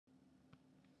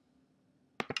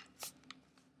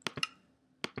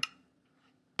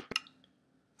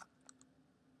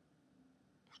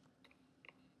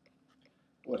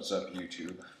What's up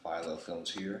YouTube, Phylo Films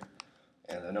here,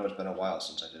 and I know it's been a while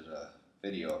since I did a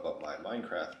video about my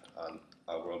Minecraft on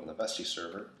a world in the Vesti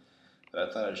server, but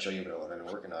I thought I'd show you what I've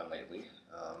been working on lately,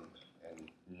 and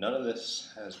none of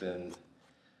this has been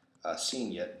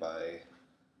seen yet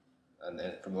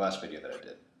from the last video that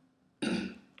I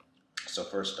did. So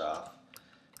first off,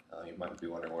 you might be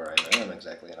wondering where I am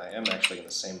exactly, and I am actually in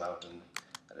the same mountain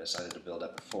that I decided to build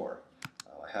up before.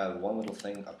 I had one little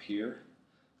thing up here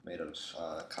made of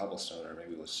cobblestone, or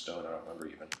maybe it was stone, I don't remember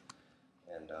even.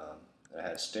 And I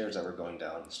had stairs that were going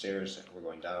down. The stairs that were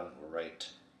going down were right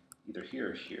either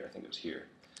here or here. I think it was here.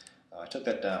 I took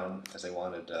that down because they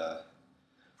wanted,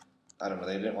 I don't know,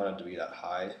 they didn't want it to be that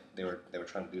high. They were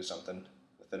trying to do something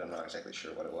with it. I'm not exactly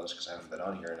sure what it was because I haven't been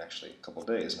on here in actually a couple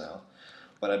days now.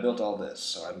 But I built all this,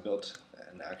 so I built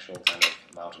an actual kind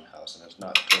of mountain house, and it's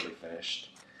not totally finished.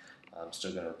 I'm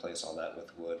still going to replace all that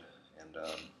with wood and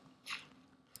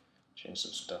change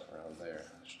some stuff around there.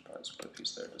 I should probably just put a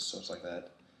piece there just so it's like that.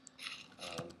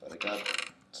 But I got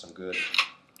some good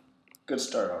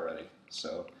start already.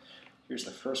 So here's the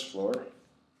first floor,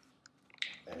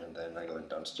 and then I go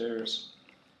downstairs,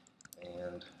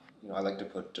 and I like to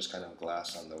put just kind of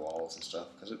glass on the walls and stuff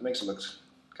because it makes it look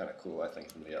kind of cool, I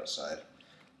think, from the outside.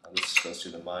 This goes to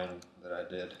the mine that I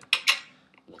did.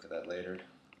 Look at that later.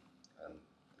 As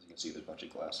you can see, there's a bunch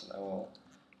of glass on that wall.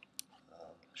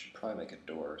 I should probably make a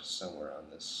door somewhere on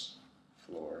this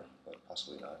floor, but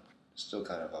possibly not. It's still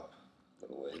kind of up a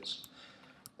little ways.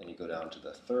 Then you go down to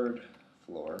the third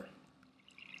floor,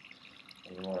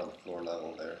 and you're more on the floor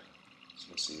level there. As you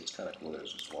can see, it's kind of cool.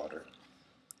 There's just water.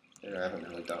 There, I haven't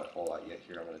really done a whole lot yet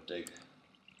here. I'm going to dig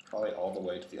probably all the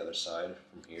way to the other side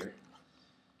from here.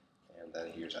 And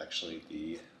then here's actually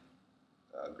the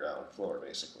ground floor,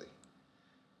 basically.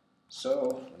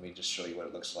 So, let me just show you what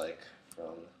it looks like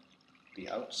from the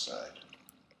outside.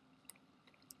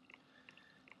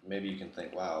 Maybe you can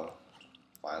think, wow,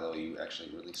 Phylo, you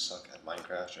actually really suck at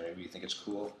Minecraft, or maybe you think it's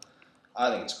cool. I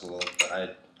think it's cool, but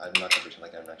I'm not going to pretend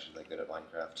like I'm actually that good at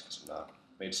Minecraft, because I'm not.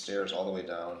 Made stairs all the way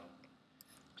down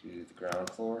to the ground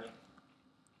floor.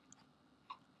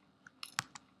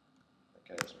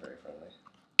 Okay, that's very friendly.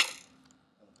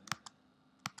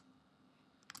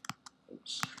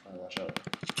 Oops, try to watch out.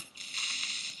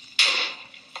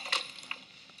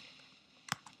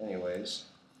 Anyways,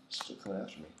 still coming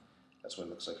after me. That's what it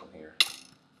looks like from here.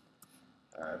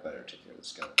 Alright, I better take care of the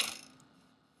skeleton.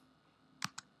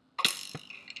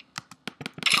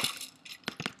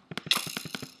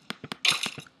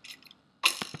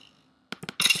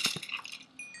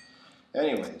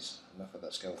 Anyways, enough of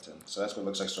that skeleton. So that's what it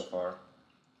looks like so far.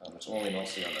 It's only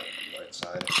mostly on the right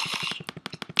side.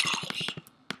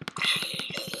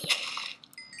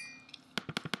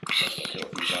 Kill a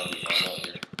few zombies while I'm out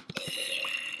here.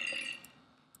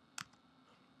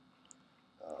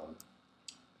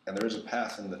 And there is a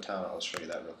path in the town. I'll show you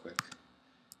that real quick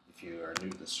if you are new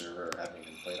to the server or haven't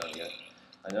even played on it yet.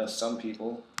 I know some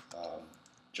people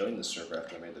joined the server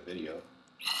after I made the video.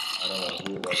 I don't know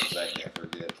who it was exactly, I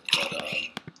forget. But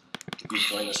if you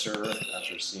joined the server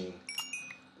after seeing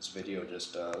this video,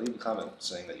 just leave a comment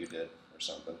saying that you did or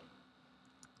something.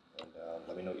 And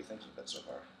let me know what you think of it so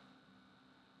far.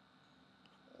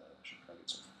 I should probably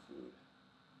get some food.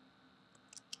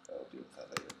 I'll deal with that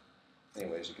later.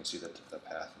 Anyways, you can see that the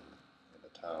path in the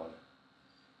town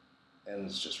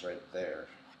ends just right there.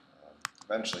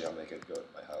 Eventually I'll make it go to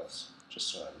my house, just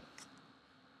so I'm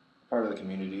part of the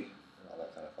community and all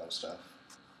that kind of fun stuff.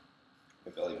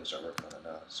 Maybe I'll even start working on it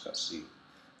now. Just got to see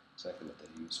exactly what they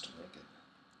used to make it.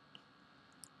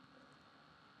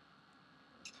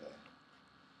 Okay.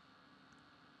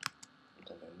 And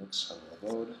then my nix on the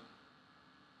load.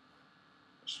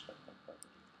 Respect my property.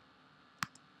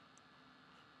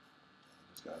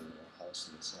 He's got a little house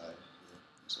on the side here.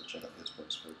 So check out his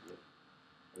books for a bit.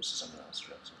 This is someone else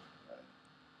directs it.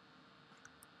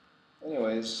 Right.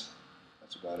 Anyways,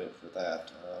 that's about it for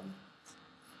that.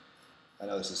 I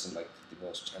know this isn't like the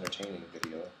most entertaining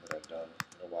video that I've done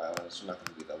in a while, and it's not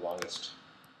going to be the longest.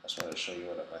 I just wanted to show you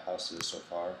what my house is so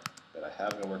far, that I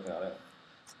have been working on it,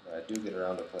 and I do get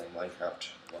around to playing Minecraft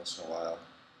once in a while.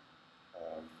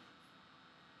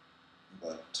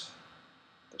 But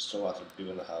there's still a lot to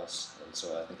do in the house, and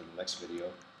so I think in the next video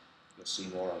you'll see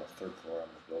more on the third floor. I'm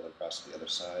going to build across to the other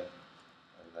side,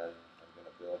 and then I'm going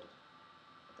to build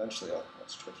eventually. Oh,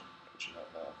 it's twitching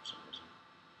out now for some reason.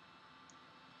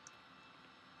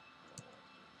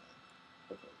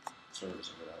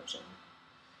 Servers will go down or something.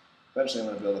 Eventually I'm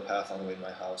going to build a path all the way to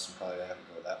my house, and probably I have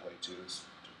to go that way too, so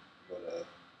to go to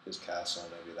his castle,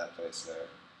 maybe that place there.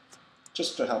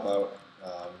 Just to help out,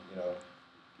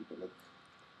 keep it look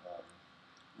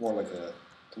more like a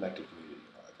connected community,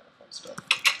 all that kind of fun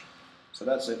stuff. So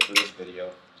that's it for this video.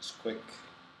 Just a quick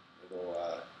little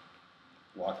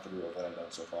walkthrough of what I've done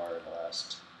so far in the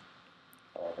last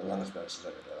however long it's been since I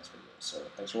did the last video. So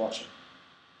thanks for watching.